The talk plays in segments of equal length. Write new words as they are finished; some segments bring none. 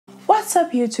What's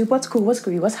up, YouTube? What's cool? What's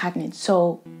great? What's happening?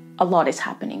 So a lot is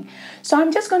happening. So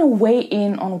I'm just going to weigh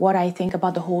in on what I think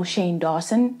about the whole Shane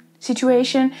Dawson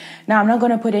situation. Now, I'm not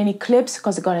going to put any clips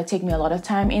because it's going to take me a lot of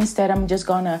time. Instead, I'm just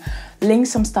going to link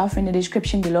some stuff in the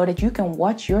description below that you can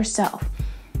watch yourself.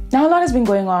 Now, a lot has been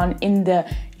going on in the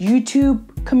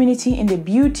YouTube community, in the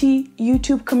beauty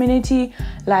YouTube community,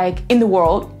 like in the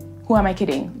world. Who am I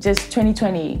kidding? Just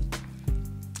 2020.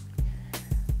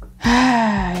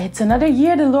 It's another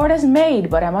year the Lord has made,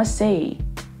 but I must say,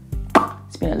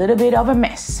 it's been a little bit of a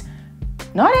mess.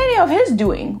 Not any of his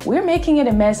doing. We're making it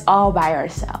a mess all by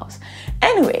ourselves.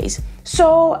 Anyways,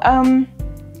 so,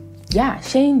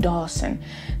 Shane Dawson.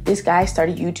 This guy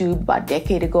started YouTube about a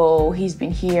decade ago. He's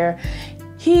been here.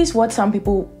 He's what some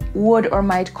people would or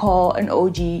might call an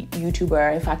OG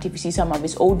YouTuber. In fact, if you see some of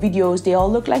his old videos, they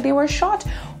all look like they were shot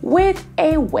with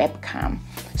a webcam.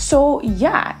 So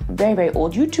yeah, very, very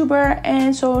old YouTuber.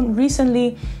 And so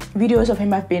recently, videos of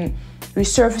him have been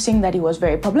resurfacing that he was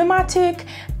very problematic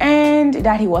and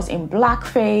that he was in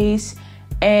blackface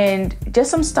and just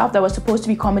some stuff that was supposed to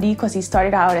be comedy because he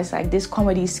started out as like this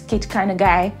comedy skit kind of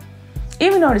guy,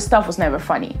 even though the stuff was never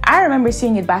funny. I remember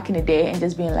seeing it back in the day and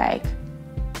just being like,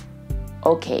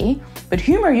 okay, but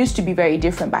humor used to be very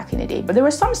different back in the day, but there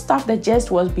was some stuff that just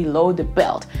was below the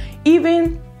belt.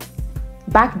 Even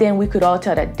back then, we could all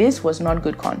tell that this was not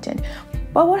good content.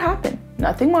 But what happened?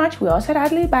 Nothing much. We all sat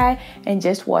idly by and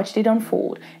just watched it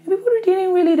unfold. And people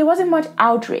didn't really, there wasn't much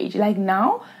outrage. Like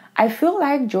now, I feel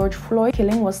like George Floyd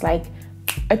killing was like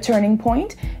a turning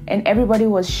point and everybody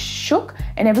was shook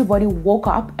and everybody woke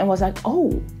up and was like,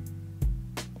 oh.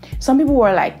 Some people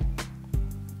were like,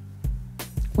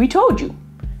 we told you.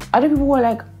 Other people were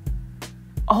like,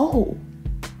 oh,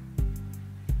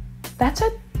 that's a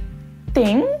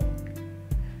thing?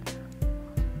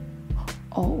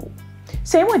 Oh.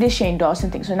 Same with this Shane Dawson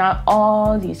thing. So now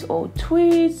all these old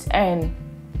tweets and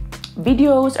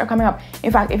videos are coming up.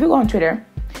 In fact, if you go on Twitter,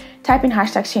 type in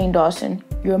hashtag Shane Dawson,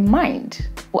 your mind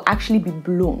will actually be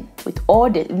blown with all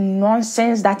the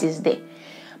nonsense that is there.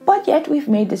 But yet we've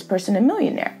made this person a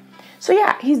millionaire. So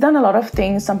yeah, he's done a lot of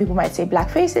things. Some people might say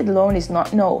blackface alone is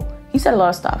not. No, he said a lot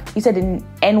of stuff. He said an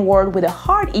N-word with a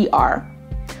hard ER.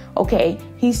 Okay,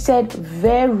 he said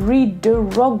very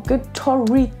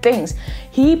derogatory things.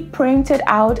 He printed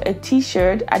out a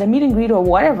t-shirt at a meet and greet or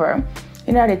whatever.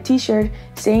 You know, a t-shirt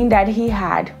saying that he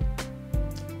had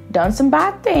done some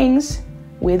bad things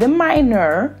with a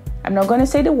minor. I'm not going to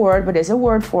say the word, but there's a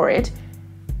word for it.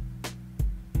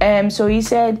 So he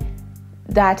said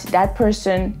that that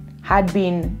person had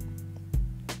been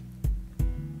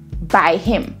by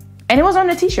him. And it was on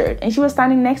the t-shirt. And she was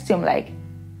standing next to him like,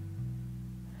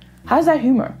 how's that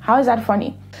humor? How is that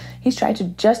funny? He's trying to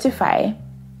justify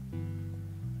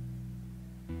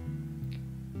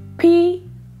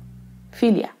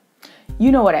pedophilia.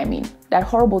 You know what I mean. That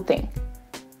horrible thing.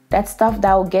 That stuff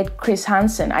that will get Chris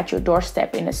Hansen at your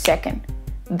doorstep in a second.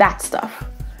 That stuff.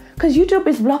 Because YouTube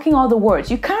is blocking all the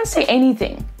words. You can't say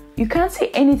anything. You can't say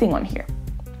anything on here.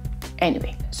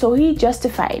 Anyway, so he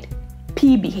justified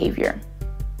P behavior,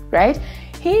 right?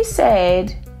 He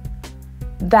said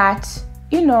that,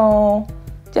 you know,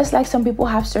 just like some people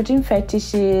have certain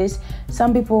fetishes,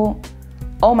 some people,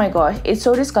 oh my gosh, it's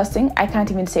so disgusting. I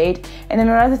can't even say it. And then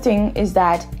another thing is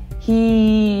that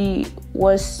he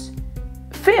was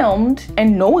filmed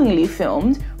and knowingly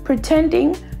filmed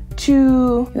pretending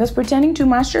to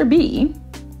Master B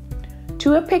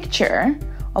to a picture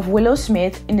of Willow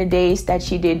Smith in the days that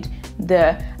she did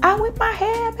the I whip my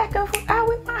hair back and forth, I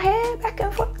whip my hair back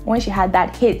and forth, when she had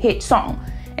that hit song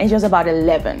and she was about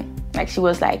 11. Like she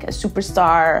was like a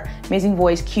superstar, amazing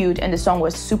voice, cute, and the song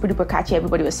was super duper catchy.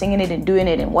 Everybody was singing it and doing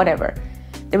it and whatever.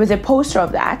 There was a poster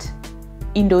of that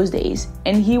in those days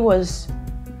and he was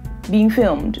being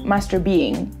filmed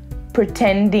masturbating,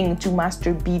 pretending to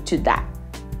masturbate to that.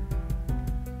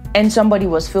 And somebody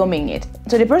was filming it.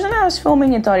 So the person that was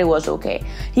filming it thought it was okay.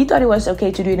 He thought it was okay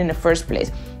to do it in the first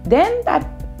place. Then that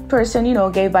person, you know,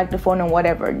 gave back the phone and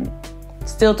whatever.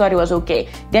 Still thought it was okay.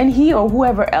 Then he or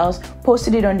whoever else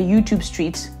posted it on the YouTube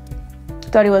streets.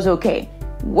 Thought it was okay.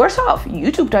 Worse off,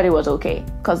 YouTube thought it was okay.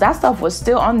 Because that stuff was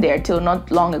still on there till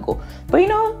not long ago. But you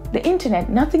know, the internet,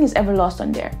 nothing is ever lost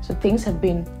on there. So things have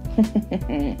been...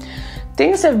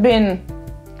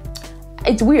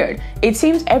 It's weird. It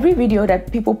seems every video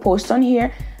that people post on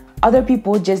here, other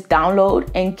people just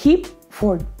download and keep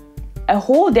for a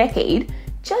whole decade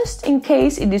just in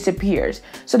case it disappears.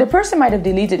 So the person might have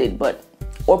deleted it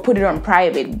or put it on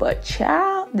private, but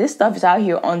child, this stuff is out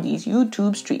here on these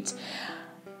YouTube streets.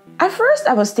 At first,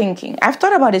 I was thinking, I've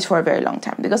thought about this for a very long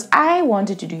time because I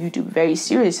wanted to do YouTube very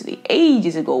seriously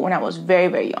ages ago when I was very,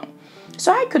 very young.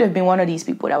 So I could have been one of these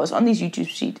people that was on these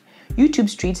YouTube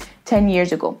streets 10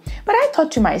 years ago. But I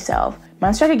thought to myself,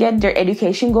 man, started to get their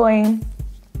education going.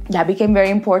 That became very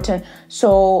important.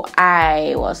 So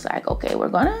I was like, okay, we're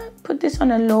gonna put this on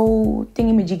a low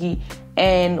thingy-majiggy.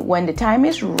 And when the time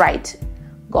is right,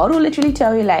 God will literally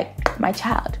tell you, like, my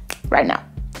child, right now.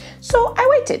 So I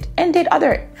waited and did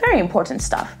other very important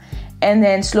stuff. And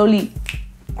then slowly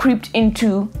creeped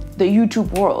into the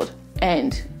YouTube world.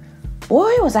 And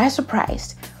boy, was I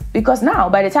surprised. Because now,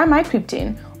 by the time I creeped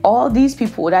in, all these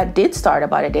people that did start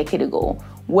about a decade ago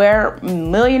were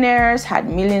millionaires, had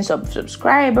millions of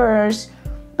subscribers.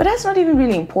 But that's not even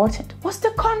really important. Was the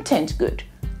content good?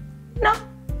 No,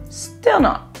 still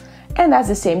not. And that's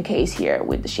the same case here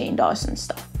with the Shane Dawson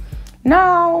stuff.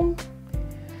 Now,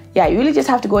 yeah, you really just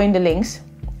have to go in the links.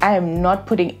 I am not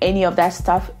putting any of that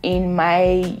stuff in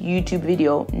my YouTube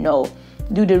video. No.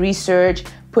 Do the research,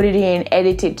 put it in,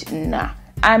 edit it. Nah.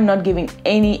 I'm not giving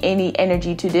any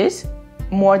energy to this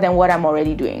more than what I'm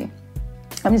already doing.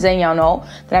 I'm just letting y'all know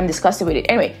that I'm disgusted with it.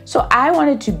 Anyway, so I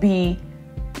wanted to be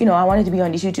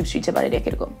on these YouTube streets about a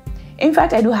decade ago. In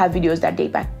fact, I do have videos that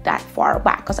date back that far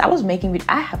back because I was making videos.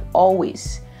 I have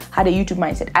always had a YouTube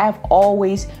mindset. I have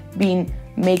always been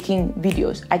making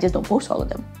videos. I just don't post all of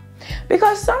them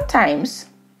because sometimes,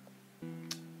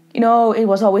 it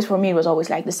was always for me. It was always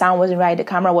like the sound wasn't right, the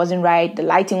camera wasn't right, the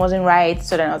lighting wasn't right.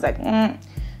 So then I was like, nah.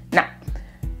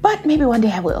 But maybe one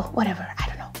day I will. Whatever. I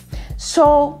don't know.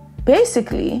 So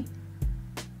basically,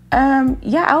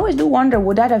 I always do wonder,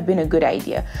 would that have been a good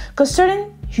idea? Because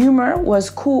certain humor was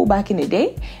cool back in the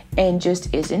day and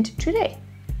just isn't today.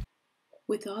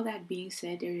 With all that being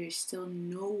said, there is still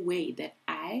no way that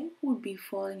I would be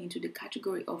falling into the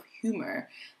category of humor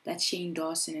that Shane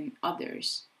Dawson and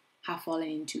others have fallen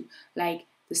into. Like,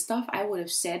 the stuff I would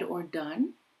have said or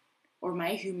done, or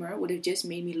my humor would have just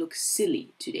made me look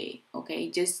silly today, okay?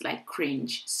 Just like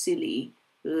cringe, silly,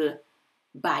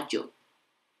 bad joke.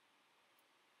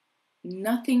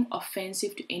 Nothing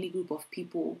offensive to any group of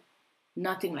people,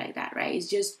 nothing like that, right? It's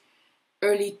just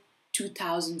early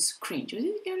 2000s cringe. Was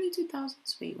it early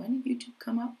 2000s? Wait, when did YouTube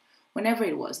come up? Whenever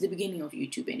it was, the beginning of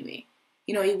YouTube anyway.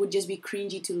 It would just be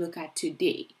cringy to look at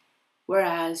today.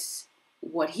 Whereas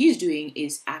what he's doing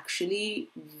is actually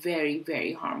very,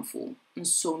 very harmful on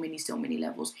so many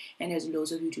levels. And there's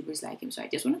loads of YouTubers like him. So I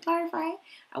just want to clarify,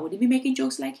 I wouldn't be making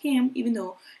jokes like him, even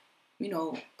though,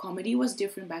 comedy was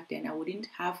different back then. I wouldn't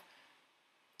have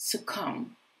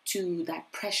succumbed to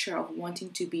that pressure of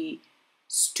wanting to be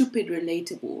stupid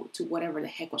relatable to whatever the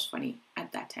heck was funny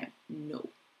at that time. No.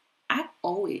 I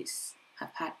always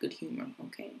have had good humor,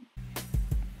 okay?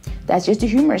 That's just the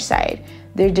humor side.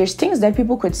 There's things that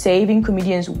people could say, even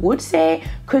comedians could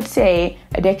say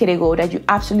a decade ago that you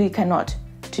absolutely cannot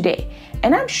today.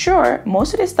 And I'm sure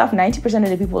most of this stuff, 90% of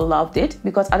the people loved it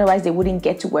because otherwise they wouldn't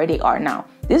get to where they are now.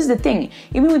 This is the thing.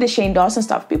 Even with the Shane Dawson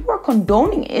stuff, people are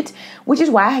condoning it, which is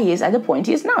why he is at the point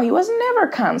he is now. He was never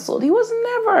canceled. He was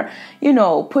never,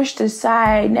 pushed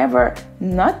aside, never,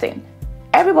 nothing.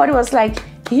 Everybody was like,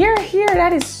 here,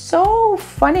 that is so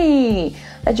funny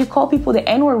that you call people the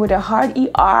N-word with a hard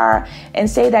ER and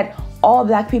say that all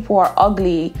black people are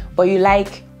ugly, but you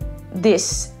like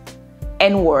this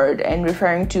N-word and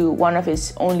referring to one of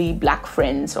his only black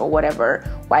friends or whatever.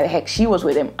 Why the heck she was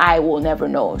with him, I will never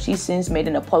know. She's since made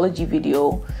an apology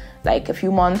video like a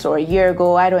few months or a year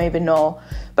ago. I don't even know.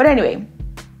 But anyway,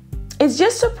 it's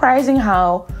just surprising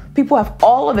how people have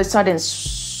all of a sudden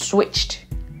switched.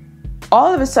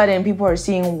 All of a sudden, people are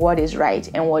seeing what is right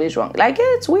and what is wrong. Like,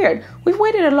 it's weird. We've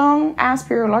waited a long ass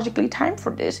periodically time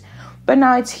for this, but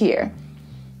now it's here.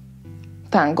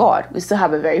 Thank God. We still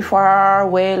have a very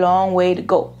long way to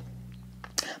go.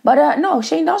 But no,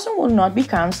 Shane Dawson will not be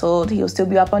canceled. He'll still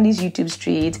be up on these YouTube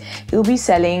streets. He'll be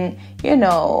selling,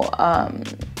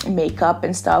 makeup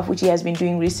and stuff, which he has been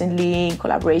doing recently in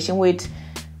collaboration with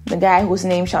the guy whose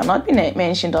name shall not be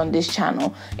mentioned on this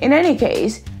channel. In any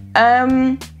case,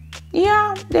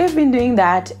 yeah, they've been doing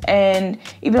that. And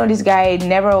even though this guy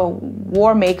never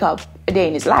wore makeup a day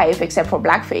in his life, except for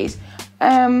blackface,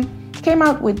 came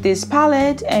out with this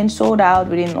palette and sold out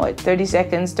within 30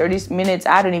 seconds, 30 minutes.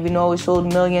 I don't even know. It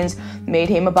sold millions, made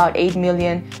him about 8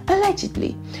 million,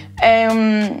 allegedly.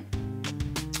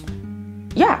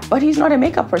 Yeah, but he's not a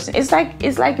makeup person. It's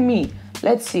like me.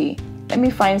 Let's see. Let me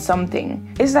find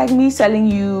something. It's like me selling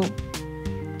you,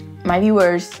 my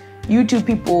viewers, YouTube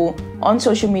people on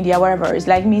social media, whatever. It's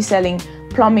like me selling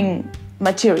plumbing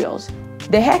materials.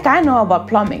 The heck I know about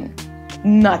plumbing?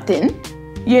 Nothing,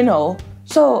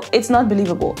 So it's not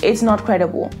believable. It's not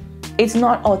credible. It's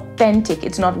not authentic.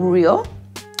 It's not real.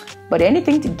 But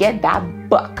anything to get that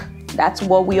buck, that's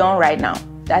what we on right now.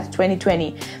 That's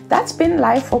 2020. That's been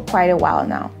life for quite a while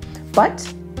now. But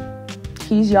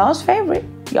he's y'all's favorite.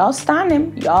 Y'all stand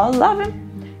him. Y'all love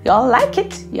him. Y'all like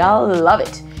it. Y'all love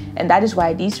it. And that is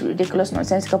why these ridiculous,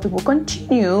 nonsensical people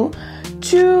continue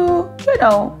to,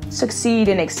 succeed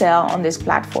and excel on this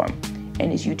platform.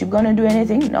 And is YouTube gonna do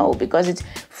anything? No, because it's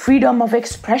freedom of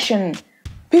expression.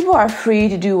 People are free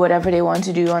to do whatever they want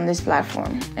to do on this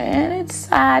platform. And it's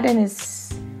sad and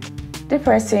it's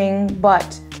depressing.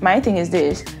 But my thing is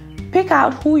this: pick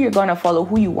out who you're gonna follow,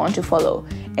 who you want to follow,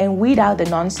 and weed out the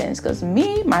nonsense. Because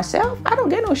myself, I don't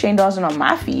get no Shane Dawson on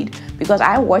my feed because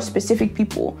I watch specific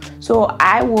people. So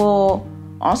I will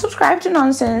unsubscribe to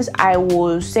nonsense. I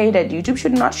will say that YouTube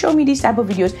should not show me these type of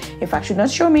videos. In fact, should not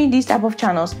show me these type of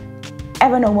channels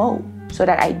ever no more, so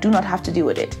that I do not have to deal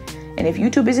with it. And if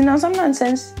YouTube isn't on some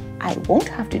nonsense, I won't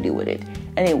have to deal with it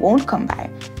and it won't come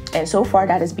by. And so far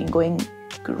that has been going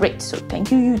great. So thank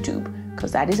you, YouTube,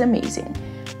 because that is amazing.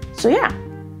 So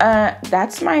yeah,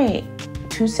 that's my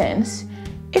 2 cents.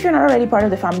 If you're not already part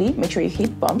of the family, make sure you hit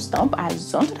thumbs on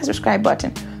to the subscribe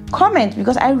button. Comment,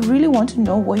 because I really want to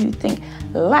know what you think.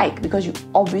 Like, because you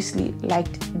obviously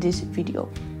liked this video.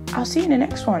 I'll see you in the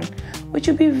next one, which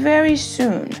will be very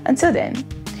soon. Until then,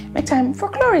 make time for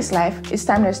glorious life. It's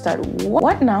time to start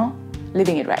what now?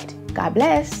 Living it right. God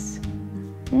bless.